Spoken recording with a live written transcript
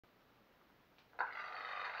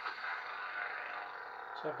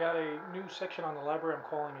So I've got a new section on the library. I'm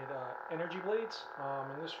calling it Energy Blades.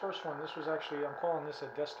 And this first one, this was actually, I'm calling this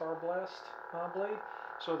a Deathstar Blast blade.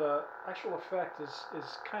 So the actual effect is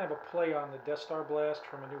kind of a play on the Deathstar Blast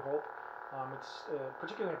from A New Hope. It's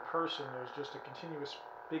particularly in person, there's just a continuous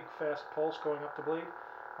big fast pulse going up the blade.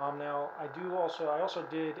 Now I also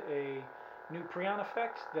did a new PreOn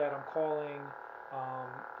effect that I'm calling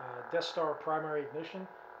Deathstar Primary Ignition.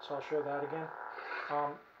 So I'll show that again.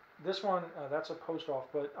 This one, that's a post-off,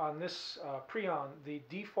 but on this PreOn, the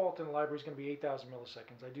default in the library is going to be 8,000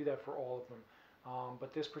 milliseconds. I do that for all of them.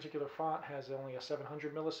 But this particular font has only a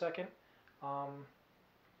 700 millisecond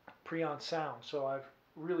PreOn sound, so I've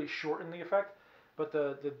really shortened the effect. But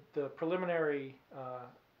the preliminary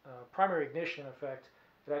primary ignition effect,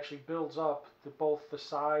 it actually builds up both the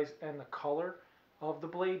size and the color of the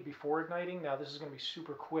blade before igniting. Now this is going to be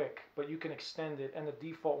super quick, but you can extend it, and the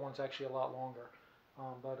default one's actually a lot longer.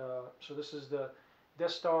 So this is the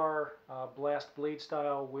Deathstar Blast Blade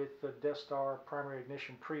style with the Deathstar Primary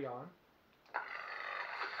Ignition PreOn.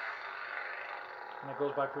 And it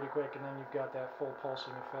goes by pretty quick, and then you've got that full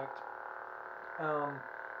pulsing effect. And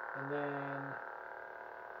then,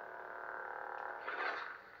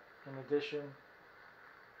 in addition,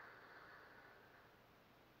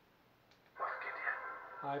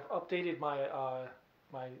 I've updated my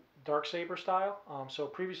my Darksaber style. So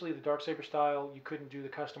previously the Darksaber style, you couldn't do the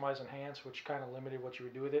customize enhance, which kind of limited what you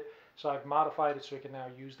would do with it. So I've modified it so you can now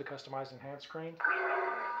use the customize enhance screen.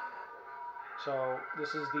 So this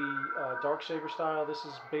is the Darksaber style. This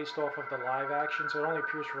is based off of the live action, so it only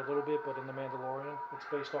appears for a little bit, but in The Mandalorian, it's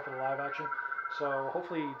based off of the live action. So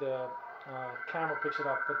hopefully the camera picks it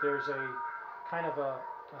up, but there's a kind of a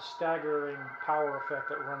staggering power effect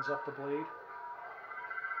that runs up the blade.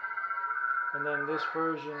 And then this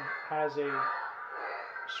version has a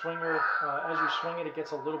swinger. As you swing it, it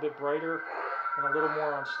gets a little bit brighter and a little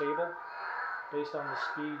more unstable based on the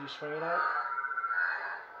speed you swing it at.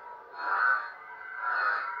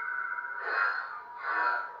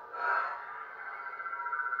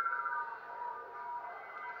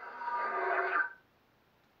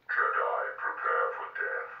 Jedi, prepare for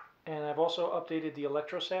death. And I've also updated the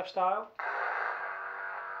Electrostaff style.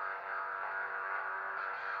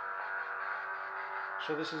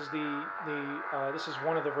 So this is this is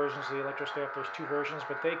one of the versions of the Electrostaff. There's two versions,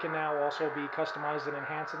 but they can now also be customized and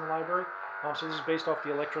enhanced in the library. So this is based off the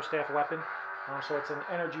Electrostaff weapon. So it's an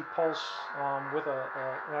energy pulse with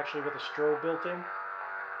actually with a strobe built in.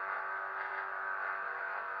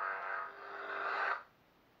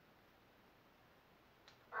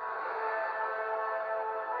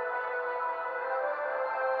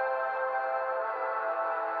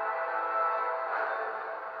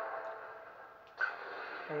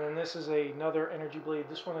 And then this is another energy blade.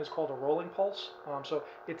 This one is called a rolling pulse. So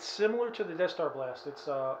it's similar to the Deathstar Blast. It's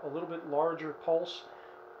a little bit larger pulse,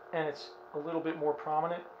 and it's a little bit more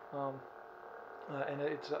prominent, and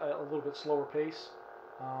it's a little bit slower pace.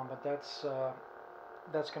 But that's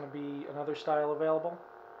going to be another style available.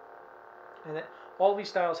 And all these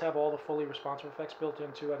styles have all the fully responsive effects built in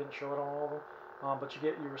too. I didn't show it on all of them, but you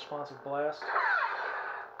get your responsive blast.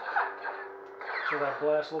 So that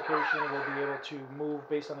blast location will be able to move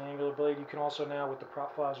based on the angular blade. You can also now, with the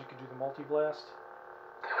prop files, you can do the multi-blast.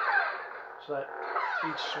 So that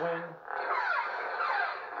each swing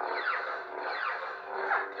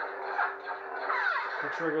will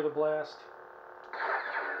trigger the blast.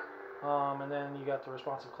 And then you got the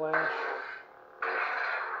responsive clash.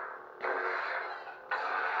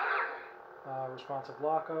 Responsive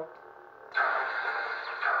lockup.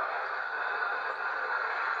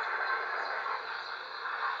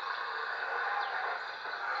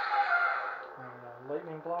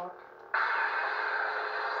 Lightning block.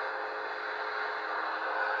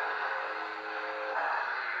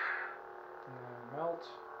 And then melt.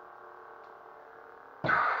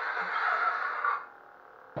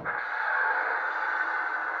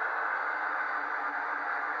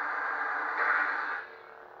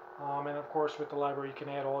 And of course with the library you can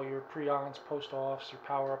add all your PreOns, post-offs, your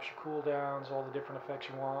power-ups, your cooldowns, all the different effects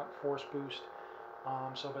you want, force boost.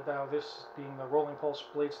 But now this being the rolling pulse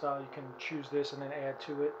blade style, you can choose this and then add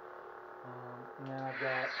to it. And then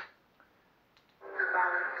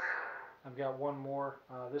I've got one more.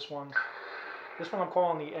 This one I'm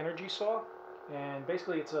calling the energy saw, and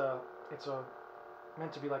basically it's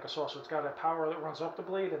meant to be like a saw. So it's got a power that runs up the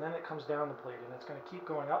blade and then it comes down the blade, and it's going to keep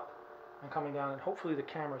going up and coming down, and hopefully the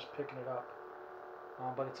camera's picking it up.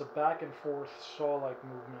 But it's a back and forth saw-like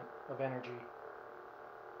movement of energy.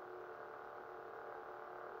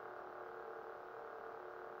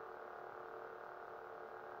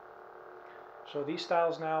 So these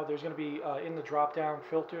styles now, there's going to be in the drop-down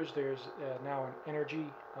filters, there's now an energy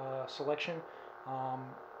selection.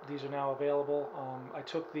 These are now available. I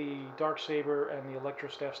took the Darksaber and the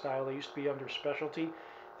Electrostaff style. They used to be under specialty.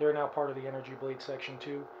 They're now part of the energy blade section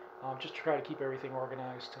too, just to try to keep everything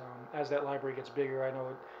organized. As that library gets bigger, I know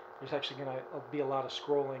there's actually going to be a lot of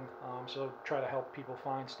scrolling, so try to help people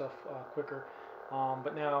find stuff quicker.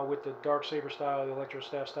 But now with the Darksaber style, the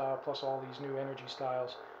Electrostaff style, plus all these new energy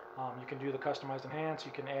styles, you can do the customized enhance.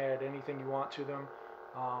 You can add anything you want to them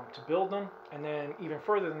to build them, and then even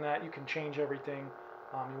further than that, you can change everything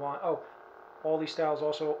you want. Oh, all these styles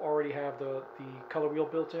also already have the color wheel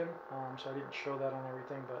built in, so I didn't show that on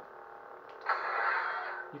everything, but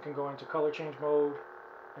you can go into color change mode,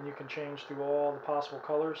 and you can change through all the possible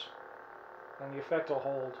colors, and the effect will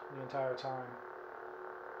hold the entire time.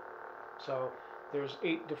 So there's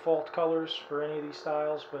 8 default colors for any of these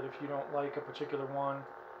styles, but if you don't like a particular one,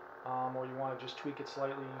 or you want to just tweak it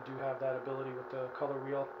slightly, you do have that ability with the color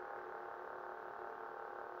wheel.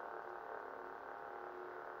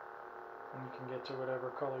 And you can get to whatever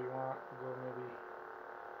color you want. Go maybe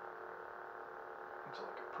into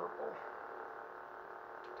like a purple,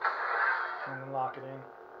 and then lock it in.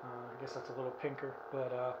 I guess that's a little pinker,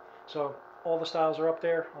 but so all the styles are up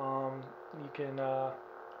there. You can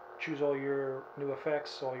choose all your new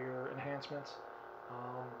effects, all your enhancements.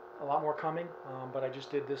 A lot more coming, but I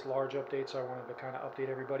just did this large update, so I wanted to kind of update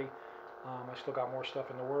everybody. I still got more stuff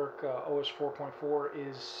in the work. OS 4.4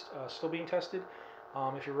 is still being tested.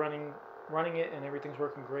 If you're running it and everything's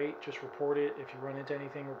working great, just report it. If you run into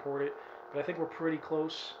anything, report it. But I think we're pretty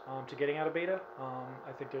close to getting out of beta.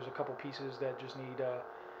 I think there's a couple pieces that just need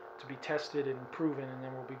to be tested and proven, and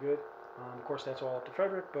then we'll be good. Of course, that's all up to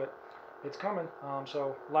Frederick, but it's coming.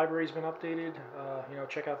 So library's been updated.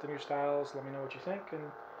 Check out the new styles. Let me know what you think, and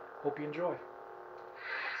hope you enjoy.